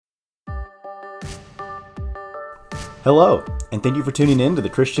Hello, and thank you for tuning in to The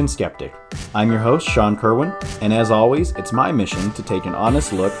Christian Skeptic. I'm your host, Sean Kerwin, and as always, it's my mission to take an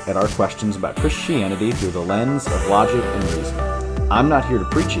honest look at our questions about Christianity through the lens of logic and reason. I'm not here to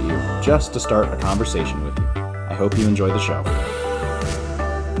preach at you, just to start a conversation with you. I hope you enjoy the show.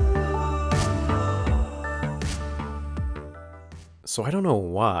 So I don't know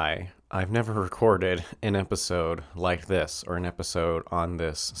why I've never recorded an episode like this, or an episode on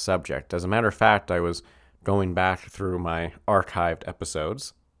this subject. As a matter of fact, I was going back through my archived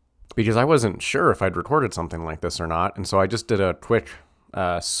episodes because I wasn't sure if I'd recorded something like this or not. And so I just did a quick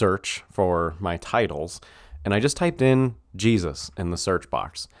search for my titles, and I just typed in Jesus in the search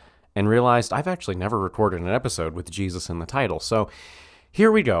box and realized I've actually never recorded an episode with Jesus in the title. So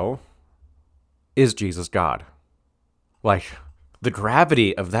here we go. Is Jesus God? Like, the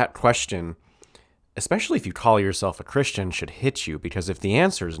gravity of that question, especially if you call yourself a Christian, should hit you, because if the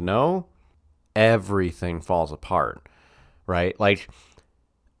answer is no, everything falls apart, right? Like,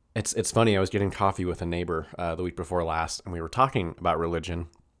 it's funny. I was getting coffee with a neighbor the week before last, and we were talking about religion,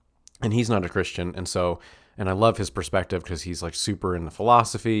 and he's not a Christian, and I love his perspective because he's like super into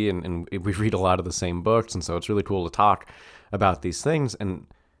philosophy, and we read a lot of the same books, and so it's really cool to talk about these things. And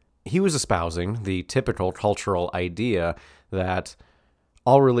he was espousing the typical cultural idea that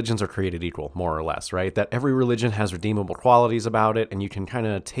all religions are created equal, more or less, right? That every religion has redeemable qualities about it, and you can kind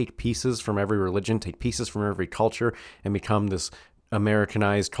of take pieces from every religion, take pieces from every culture, and become this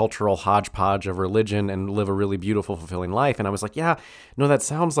Americanized cultural hodgepodge of religion and live a really beautiful, fulfilling life. And I was like, yeah, no, that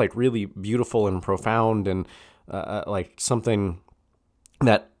sounds like really beautiful and profound, and like something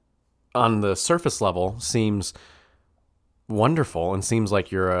that on the surface level seems wonderful and seems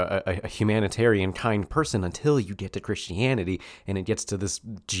like you're a humanitarian, kind person, until you get to Christianity and it gets to this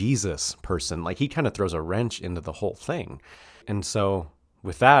Jesus person. Like, he kind of throws a wrench into the whole thing. And so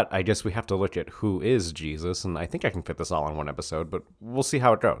with that, I guess we have to look at who is Jesus, and I think I can fit this all in one episode, but we'll see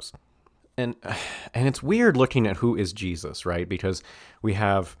how it goes. And it's weird looking at who is Jesus, right? Because we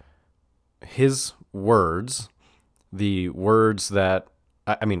have his words, the words that,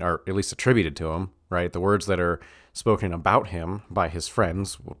 I mean, are at least attributed to him, right? The words that are spoken about him by his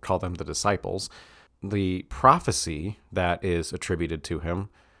friends, we'll call them the disciples, the prophecy that is attributed to him,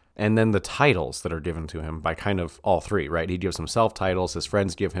 and then the titles that are given to him by kind of all three, right? He gives himself titles, his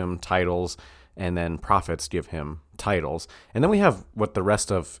friends give him titles, and then prophets give him titles. And then we have what the rest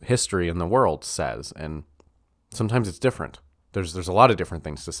of history in the world says, and sometimes it's different. There's a lot of different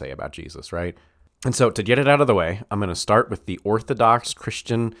things to say about Jesus, right? And so to get it out of the way, I'm going to start with the Orthodox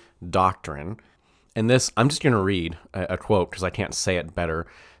Christian doctrine. And this, I'm just going to read a quote because I can't say it better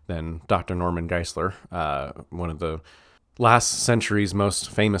than Dr. Norman Geisler, one of the last century's most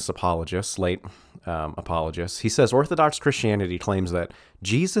famous apologists, late apologists. He says, Orthodox Christianity claims that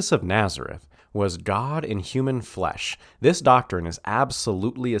Jesus of Nazareth was God in human flesh. This doctrine is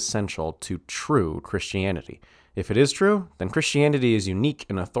absolutely essential to true Christianity. If it is true, then Christianity is unique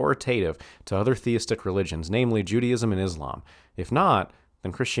and authoritative to other theistic religions, namely Judaism and Islam. If not,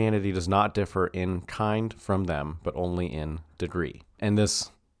 then Christianity does not differ in kind from them, but only in degree. And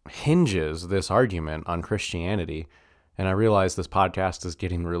this hinges this argument on Christianity. And I realize this podcast is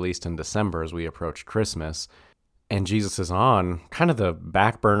getting released in December as we approach Christmas, and Jesus is on kind of the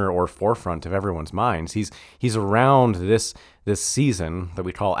back burner or forefront of everyone's minds. He's around this season that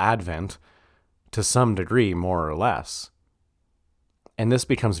we call Advent to some degree, more or less. And this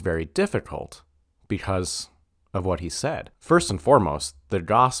becomes very difficult because of what he said. First and foremost, the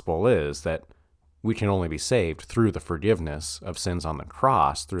gospel is that we can only be saved through the forgiveness of sins on the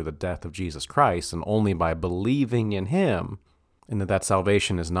cross, through the death of Jesus Christ, and only by believing in him, and that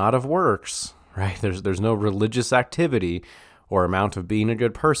salvation is not of works, right? There's no religious activity or amount of being a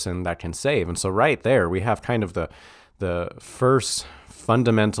good person that can save. And so right there, we have kind of the first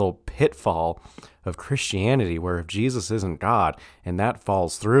fundamental pitfall of Christianity, where if Jesus isn't God and that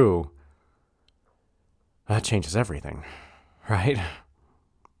falls through, that changes everything, right?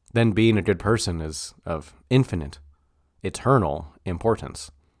 Then being a good person is of infinite, eternal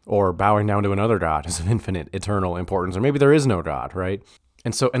importance. Or bowing down to another God is of infinite, eternal importance. Or maybe there is no God, right?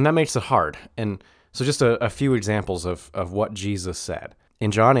 And that makes it hard. And so just a few examples of what Jesus said.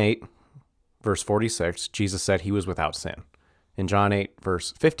 In John 8, verse 46, Jesus said he was without sin. In John 8,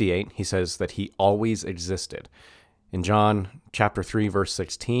 verse 58, he says that he always existed. In John chapter 3, verse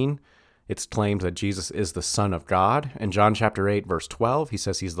 16, It's claimed that Jesus is the Son of God. In John chapter 8, verse 12, he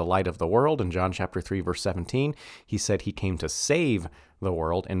says he's the light of the world. In John chapter 3, verse 17, he said he came to save the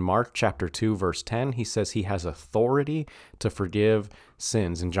world. In Mark chapter 2, verse 10, he says he has authority to forgive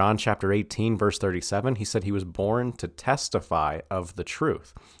sins. In John chapter 18, verse 37, he said he was born to testify of the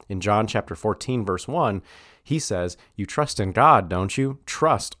truth. In John chapter 14, verse 1, he says, you trust in God, don't you?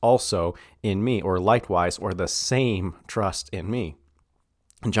 Trust also in me, or likewise, or the same trust in me.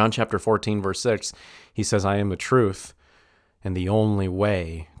 In John chapter 14, verse 6, he says, I am the truth and the only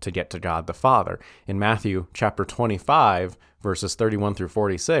way to get to God the Father. In Matthew chapter 25, verses 31 through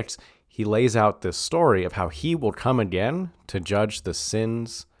 46, he lays out this story of how he will come again to judge the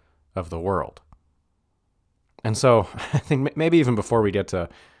sins of the world. And so I think maybe even before we get to,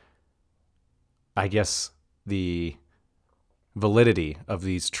 I guess, the validity of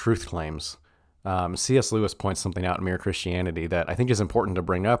these truth claims, C.S. Lewis points something out in Mere Christianity that I think is important to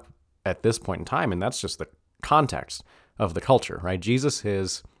bring up at this point in time, and that's just the context of the culture, right? Jesus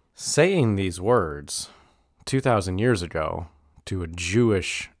is saying these words 2,000 years ago to a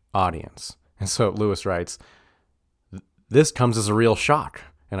Jewish audience. And so Lewis writes, this comes as a real shock.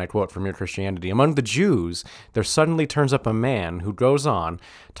 And I quote from Mere Christianity, among the Jews, there suddenly turns up a man who goes on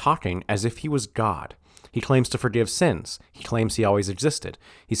talking as if he was God. He claims to forgive sins. He claims he always existed.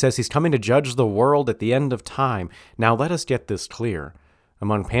 He says he's coming to judge the world at the end of time. Now let us get this clear.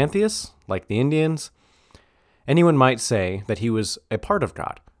 Among pantheists, like the Indians, anyone might say that he was a part of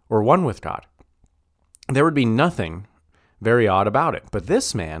God or one with God. There would be nothing very odd about it. But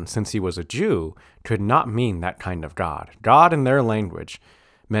this man, since he was a Jew, could not mean that kind of God. God, in their language,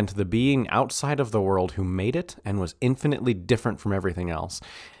 meant the being outside of the world who made it and was infinitely different from everything else.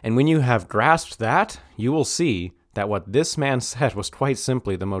 And when you have grasped that, you will see that what this man said was quite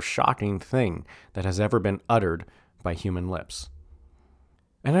simply the most shocking thing that has ever been uttered by human lips.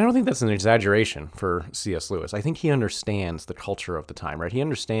 And I don't think that's an exaggeration for C.S. Lewis. I think he understands the culture of the time, right? He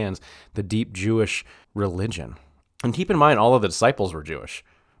understands the deep Jewish religion. And keep in mind, all of the disciples were Jewish.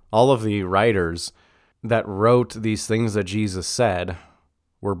 All of the writers that wrote these things that Jesus said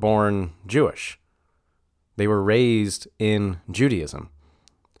were born Jewish. They were raised in Judaism.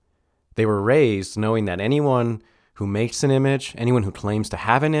 They were raised knowing that anyone who makes an image, anyone who claims to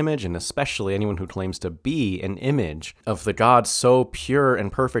have an image, and especially anyone who claims to be an image of the God so pure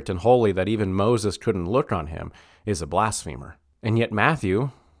and perfect and holy that even Moses couldn't look on him, is a blasphemer. And yet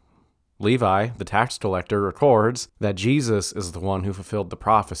Matthew, Levi, the tax collector, records that Jesus is the one who fulfilled the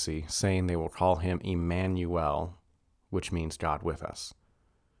prophecy, saying they will call him Emmanuel, which means God with us.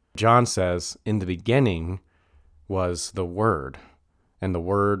 John says, in the beginning was the Word, and the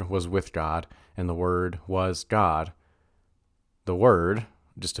Word was with God, and the Word was God. The Word,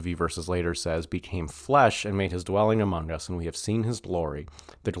 just a few verses later, says, became flesh and made his dwelling among us, and we have seen his glory,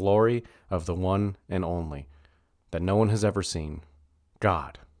 the glory of the one and only, that no one has ever seen,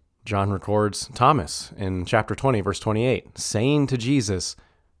 God. John records Thomas in chapter 20, verse 28, saying to Jesus,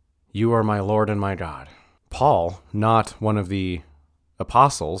 you are my Lord and my God. Paul, not one of the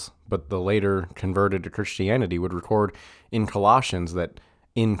apostles, but the later converted to Christianity, would record in Colossians that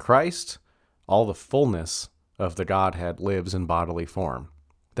in Christ, all the fullness of the Godhead lives in bodily form,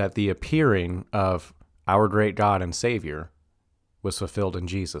 that the appearing of our great God and Savior was fulfilled in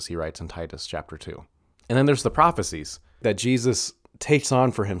Jesus, he writes in Titus chapter 2. And then there's the prophecies that Jesus takes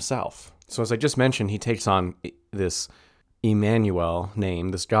on for himself. So as I just mentioned, he takes on this Emmanuel name,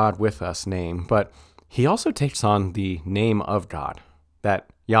 this God with us name, but he also takes on the name of God, that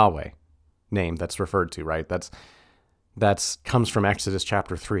Yahweh name that's referred to, right? That's comes from Exodus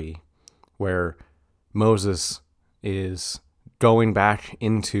chapter 3, where Moses is going back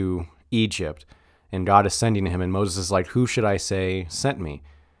into Egypt, and God is sending him, and Moses is like, who should I say sent me?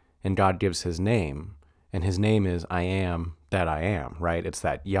 And God gives his name, and his name is I am that I am, right? It's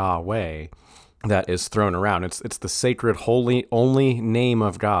that Yahweh that is thrown around. It's the sacred, holy, only name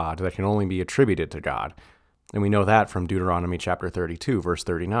of God that can only be attributed to God. And we know that from Deuteronomy chapter 32, verse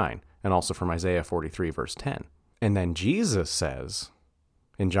 39, and also from Isaiah 43, verse 10. And then Jesus says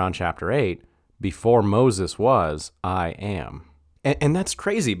in John chapter 8, before Moses was, I am. And that's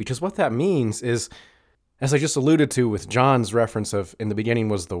crazy, because what that means is, as I just alluded to with John's reference of in the beginning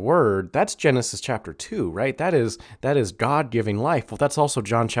was the Word, that's Genesis chapter 2, right? That is God giving life. Well, that's also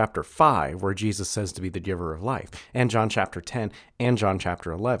John chapter 5, where Jesus says to be the giver of life, and John chapter 10, and John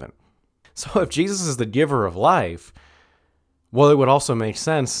chapter 11. So if Jesus is the giver of life, well, it would also make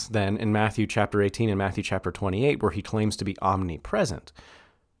sense then in Matthew chapter 18 and Matthew chapter 28, where he claims to be omnipresent,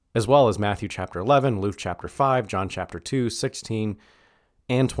 as well as Matthew chapter 11, Luke chapter 5, John chapter 2, 16,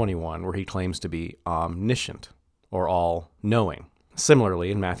 and 21, where he claims to be omniscient or all-knowing.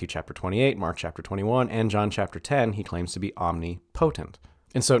 Similarly, in Matthew chapter 28, Mark chapter 21, and John chapter 10, he claims to be omnipotent.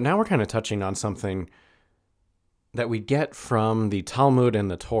 And so now we're kind of touching on something that we get from the Talmud and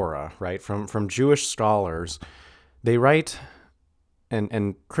the Torah, right? From Jewish scholars. They write,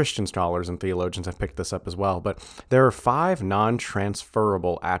 and Christian scholars and theologians have picked this up as well, but there are 5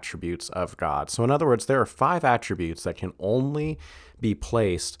 non-transferable attributes of God. So in other words, there are 5 attributes that can only be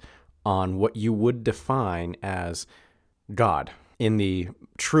placed on what you would define as God in the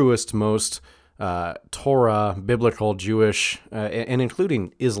truest, most Torah, biblical, Jewish, and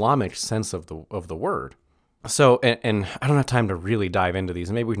including Islamic sense of the word. So, and I don't have time to really dive into these,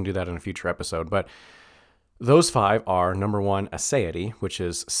 and maybe we can do that in a future episode, but those 5 are, number 1, aseity, which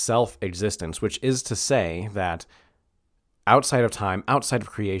is self-existence, which is to say that outside of time, outside of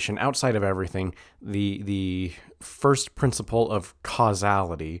creation, outside of everything, the first principle of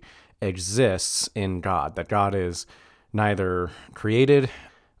causality exists in God, that God is neither created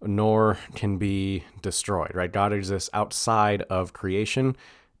nor can be destroyed, right? God exists outside of creation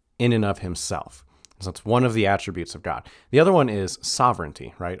in and of himself. So that's one of the attributes of God. The other one is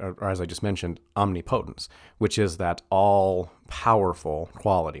sovereignty, right? Or as I just mentioned, omnipotence, which is that all-powerful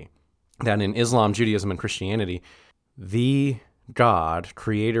quality. That in Islam, Judaism, and Christianity, the God,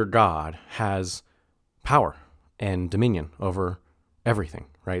 creator God, has power and dominion over everything,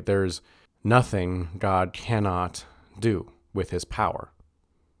 right? There's nothing God cannot do with his power.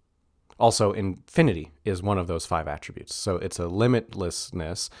 Also, infinity is one of those 5 attributes. So it's a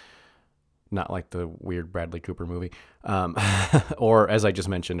limitlessness, not like the weird Bradley Cooper movie, or as I just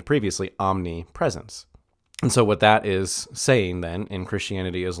mentioned previously, omnipresence. And so what that is saying then in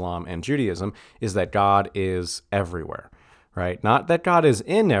Christianity, Islam, and Judaism is that God is everywhere, right? Not that God is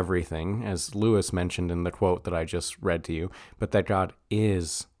in everything, as Lewis mentioned in the quote that I just read to you, but that God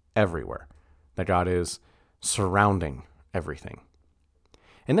is everywhere, that God is surrounding everything.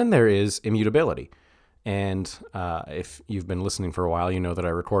 And then there is immutability. And if you've been listening for a while, you know that I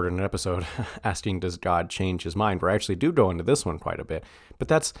recorded an episode asking, does God change his mind? Where I actually do go into this one quite a bit. But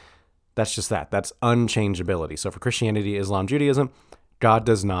that's just that. That's unchangeability. So for Christianity, Islam, Judaism, God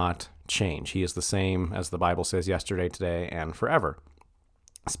does not change. He is the same as the Bible says yesterday, today, and forever.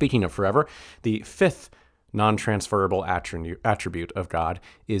 Speaking of forever, the 5th non-transferable attribute of God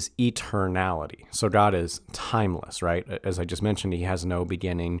is eternality. So God is timeless, right? As I just mentioned, he has no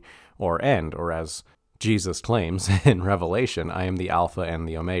beginning or end, or as Jesus claims in Revelation, I am the Alpha and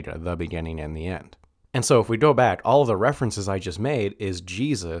the Omega, the beginning and the end. And so if we go back, all of the references I just made is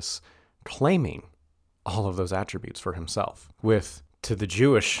Jesus claiming all of those attributes for himself, with, to the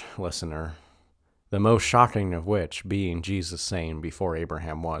Jewish listener, the most shocking of which being Jesus saying, before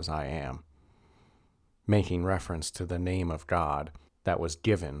Abraham was, I am, making reference to the name of God that was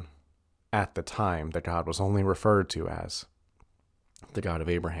given at the time that God was only referred to as the God of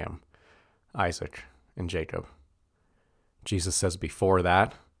Abraham, Isaac, and Jacob. Jesus says before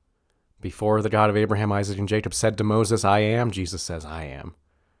that, before the God of Abraham, Isaac, and Jacob said to Moses, I am, Jesus says, I am.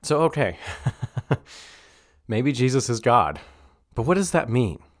 So, okay, maybe Jesus is God, but what does that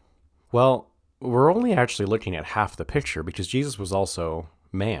mean? Well, we're only actually looking at half the picture because Jesus was also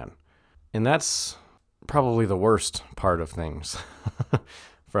man. And that's probably the worst part of things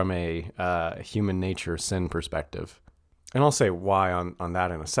from a human nature sin perspective. And I'll say why on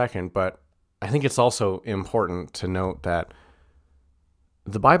that in a second, but I think it's also important to note that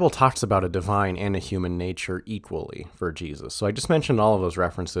the Bible talks about a divine and a human nature equally for Jesus. So I just mentioned all of those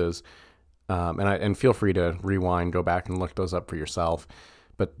references, and feel free to rewind, go back and look those up for yourself.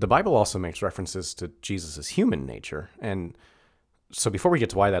 But the Bible also makes references to Jesus' human nature. And so before we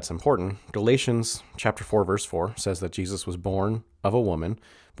get to why that's important, Galatians chapter 4, verse 4 says that Jesus was born of a woman,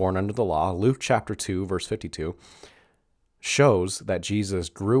 born under the law. Luke chapter 2, verse 52 shows that Jesus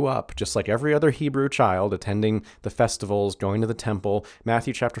grew up just like every other Hebrew child, attending the festivals, going to the temple.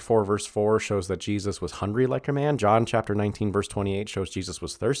 Matthew chapter 4, verse 4 shows that Jesus was hungry like a man. John chapter 19, verse 28 shows Jesus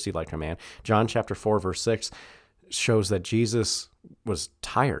was thirsty like a man. John chapter 4, verse 6 shows that Jesus was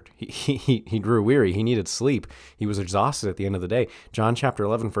tired. He grew weary. He needed sleep. He was exhausted at the end of the day. John chapter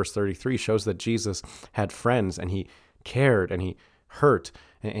 11, verse 33 shows that Jesus had friends and he cared and he hurt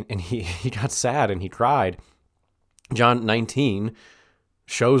and he got sad and he cried. John 19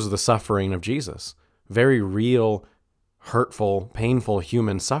 shows the suffering of Jesus. Very real, hurtful, painful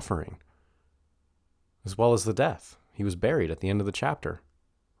human suffering, as well as the death. He was buried at the end of the chapter.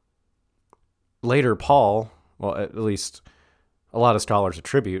 Later, Paul, well, at least a lot of scholars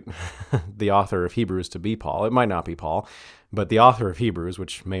attribute the author of Hebrews to be Paul. It might not be Paul, but the author of Hebrews,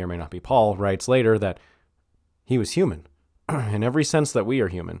 which may or may not be Paul, writes later that he was human in every sense that we are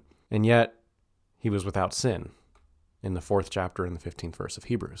human, and yet he was without sin. in the 4th chapter and the 15th verse of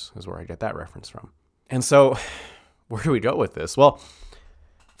Hebrews is where I get that reference from. And so where do we go with this? Well,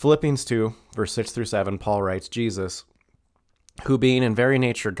 Philippians 2, verse 6 through 7, Paul writes, Jesus, who being in very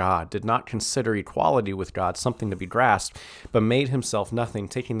nature God, did not consider equality with God something to be grasped, but made himself nothing,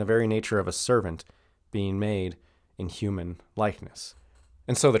 taking the very nature of a servant, being made in human likeness.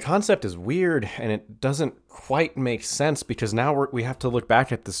 And so the concept is weird, and it doesn't quite make sense, because now we have to look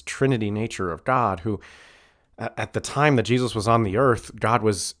back at this Trinity nature of God, who at the time that Jesus was on the earth, God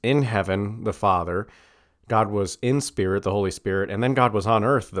was in heaven, the Father, God was in spirit, the Holy Spirit, and then God was on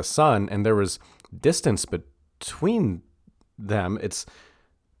earth, the Son, and there was distance between them. It's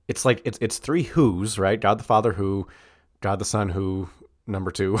three who's, right? God the Father who, God the Son who,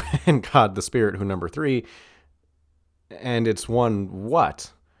 number 2, and God the Spirit who, number 3. And it's one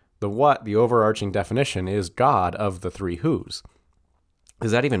what. The overarching definition is God of the three who's.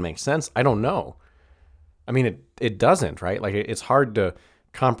 Does that even make sense? I don't know. I mean, it doesn't, right? Like, it's hard to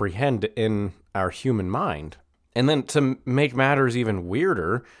comprehend in our human mind. And then to make matters even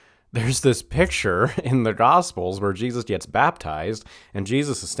weirder, there's this picture in the Gospels where Jesus gets baptized, and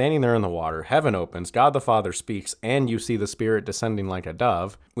Jesus is standing there in the water, heaven opens, God the Father speaks, and you see the Spirit descending like a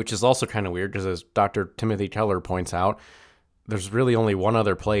dove, which is also kind of weird because, as Dr. Timothy Keller points out, there's really only one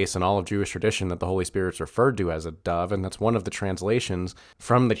other place in all of Jewish tradition that the Holy Spirit's referred to as a dove, and that's one of the translations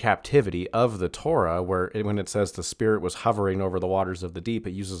from the captivity of the Torah, where when it says the Spirit was hovering over the waters of the deep,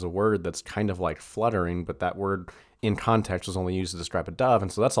 it uses a word that's kind of like fluttering, but that word in context was only used to describe a dove,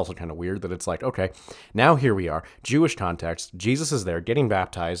 and so that's also kind of weird that it's like, okay, now here we are, Jewish context, Jesus is there getting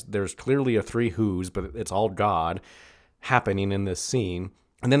baptized, there's clearly a three who's, but it's all God happening in this scene.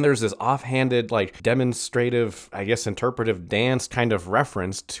 And then there's this offhanded, like, demonstrative, I guess, interpretive dance kind of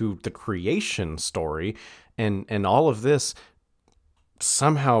reference to the creation story. And all of this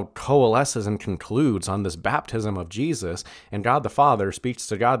somehow coalesces and concludes on this baptism of Jesus. And God the Father speaks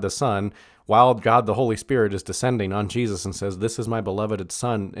to God the Son while God the Holy Spirit is descending on Jesus and says, "This is my beloved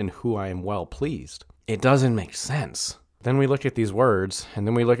Son in who I am well pleased." It doesn't make sense. Then we look at these words, and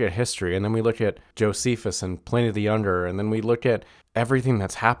then we look at history, and then we look at Josephus and Pliny the Younger, and then we look at everything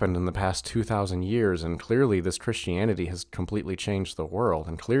that's happened in the past 2,000 years, and clearly this Christianity has completely changed the world,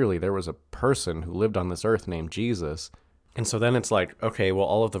 and clearly there was a person who lived on this earth named Jesus. And so then it's like, okay, well,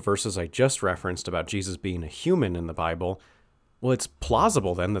 all of the verses I just referenced about Jesus being a human in the Bible, well, it's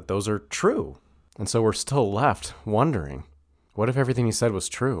plausible then that those are true. And so we're still left wondering, what if everything he said was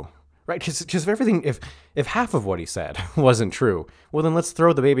true? Right, because if half of what he said wasn't true, well, then let's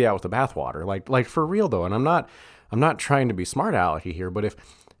throw the baby out with the bathwater. Like for real though, and I'm not trying to be smart alecky here, but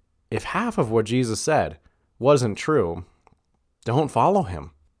if half of what Jesus said wasn't true, don't follow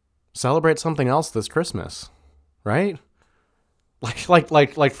him. Celebrate something else this Christmas, right?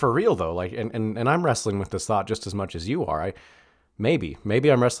 Like for real though. Like, and I'm wrestling with this thought just as much as you are. Maybe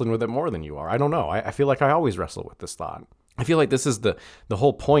I'm wrestling with it more than you are. I don't know. I feel like I always wrestle with this thought. I feel like this is the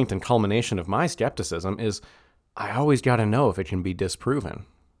whole point and culmination of my skepticism is I always got to know if it can be disproven.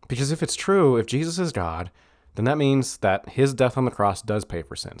 Because if it's true, if Jesus is God, then that means that his death on the cross does pay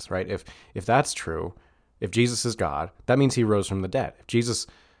for sins, right? If that's true, if Jesus is God, that means he rose from the dead. If Jesus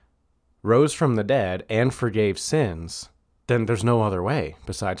rose from the dead and forgave sins, then there's no other way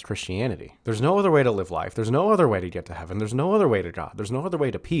besides Christianity. There's no other way to live life. There's no other way to get to heaven. There's no other way to God. There's no other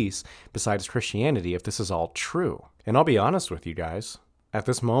way to peace besides Christianity if this is all true. And I'll be honest with you guys, at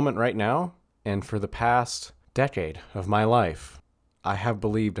this moment right now, and for the past decade of my life, I have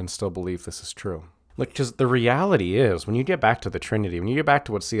believed and still believe this is true. Look, because the reality is, when you get back to the Trinity, when you get back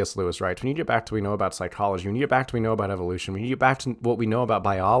to what C.S. Lewis writes, when you get back to what we know about psychology, when you get back to what we know about evolution, when you get back to what we know about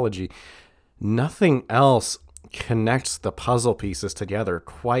biology, nothing else connects the puzzle pieces together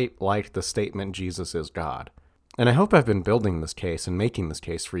quite like the statement Jesus is God. And I hope I've been building this case and making this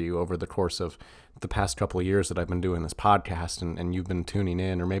case for you over the course of the past couple of years that I've been doing this podcast and you've been tuning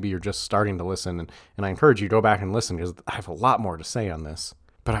in, or maybe you're just starting to listen. And I encourage you to go back and listen because I have a lot more to say on this.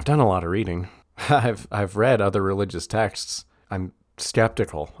 But I've done a lot of reading. I've read other religious texts. I'm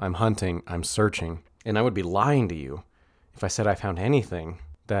skeptical. I'm hunting. I'm searching. And I would be lying to you if I said I found anything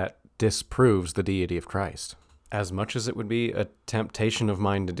that disproves the deity of Christ. As much as it would be a temptation of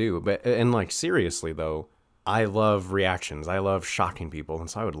mine to do. And like, seriously though, I love reactions. I love shocking people. And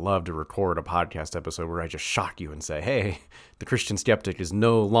so I would love to record a podcast episode where I just shock you and say, hey, the Christian skeptic is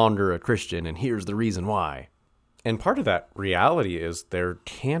no longer a Christian, and here's the reason why. And part of that reality is there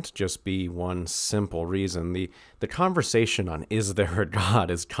can't just be one simple reason. The conversation on is there a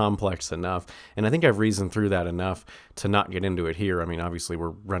God is complex enough. And I think I've reasoned through that enough to not get into it here. I mean, obviously we're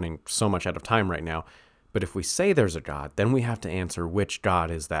running so much out of time right now. But if we say there's a God, then we have to answer which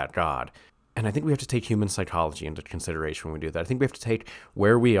God is that God. And I think we have to take human psychology into consideration when we do that. I think we have to take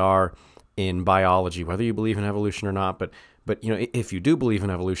where we are in biology, whether you believe in evolution or not. But if you do believe in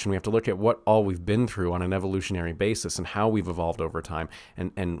evolution, we have to look at what all we've been through on an evolutionary basis and how we've evolved over time,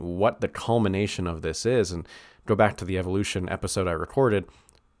 and what the culmination of this is. And go back to the evolution episode I recorded.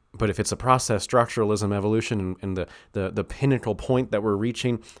 But if it's a process, structuralism, evolution, and the pinnacle point that we're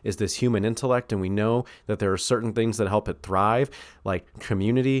reaching is this human intellect, and we know that there are certain things that help it thrive, like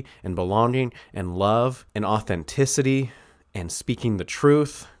community and belonging and love and authenticity and speaking the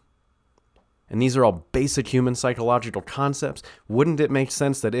truth. And these are all basic human psychological concepts. Wouldn't it make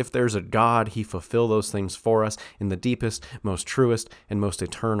sense that if there's a God, he fulfill those things for us in the deepest, most truest, and most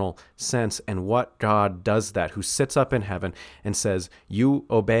eternal sense? And what God does that, who sits up in heaven and says, you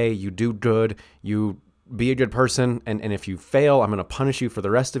obey, you do good, you be a good person, and if you fail, I'm going to punish you for the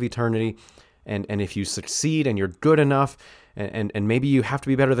rest of eternity. And if you succeed and you're good enough, and maybe you have to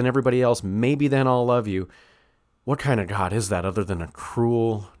be better than everybody else, maybe then I'll love you. What kind of God is that other than a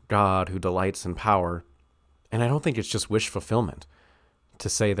cruel God who delights in power? And I don't think it's just wish fulfillment to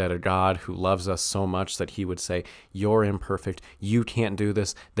say that a God who loves us so much that he would say, you're imperfect, you can't do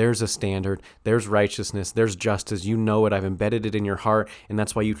this, there's a standard, there's righteousness, there's justice, you know it, I've embedded it in your heart, and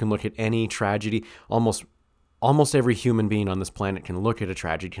that's why you can look at any tragedy. Almost every human being on this planet can look at a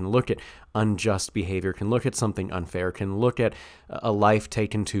tragedy, can look at unjust behavior, can look at something unfair, can look at a life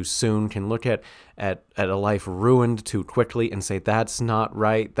taken too soon, can look at a life ruined too quickly and say, that's not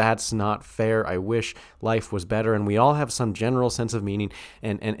right, that's not fair, I wish life was better. And we all have some general sense of meaning,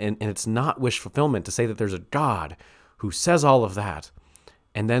 and it's not wish fulfillment to say that there's a God who says all of that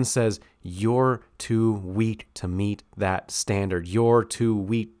and then says, you're too weak to meet that standard. You're too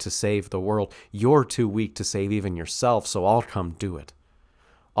weak to save the world. You're too weak to save even yourself, so I'll come do it.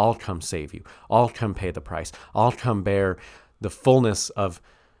 I'll come save you. I'll come pay the price. I'll come bear the fullness of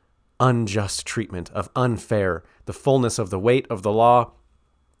unjust treatment, of unfair, the fullness of the weight of the law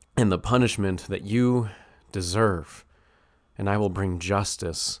and the punishment that you deserve. And I will bring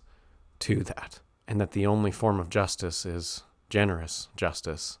justice to that. And that the only form of justice is generous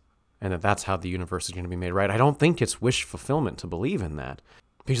justice, and that's how the universe is going to be made right. I don't think it's wish fulfillment to believe in that,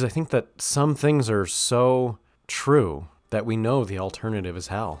 because I think that some things are so true that we know the alternative is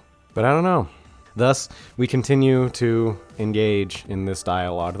hell. But I don't know. Thus, we continue to engage in this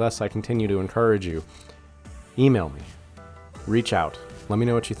dialogue. Thus, I continue to encourage you. Email me. Reach out. Let me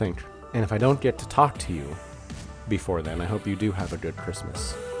know what you think. And if I don't get to talk to you before then, I hope you do have a good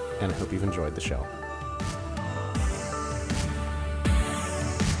Christmas, and I hope you've enjoyed the show.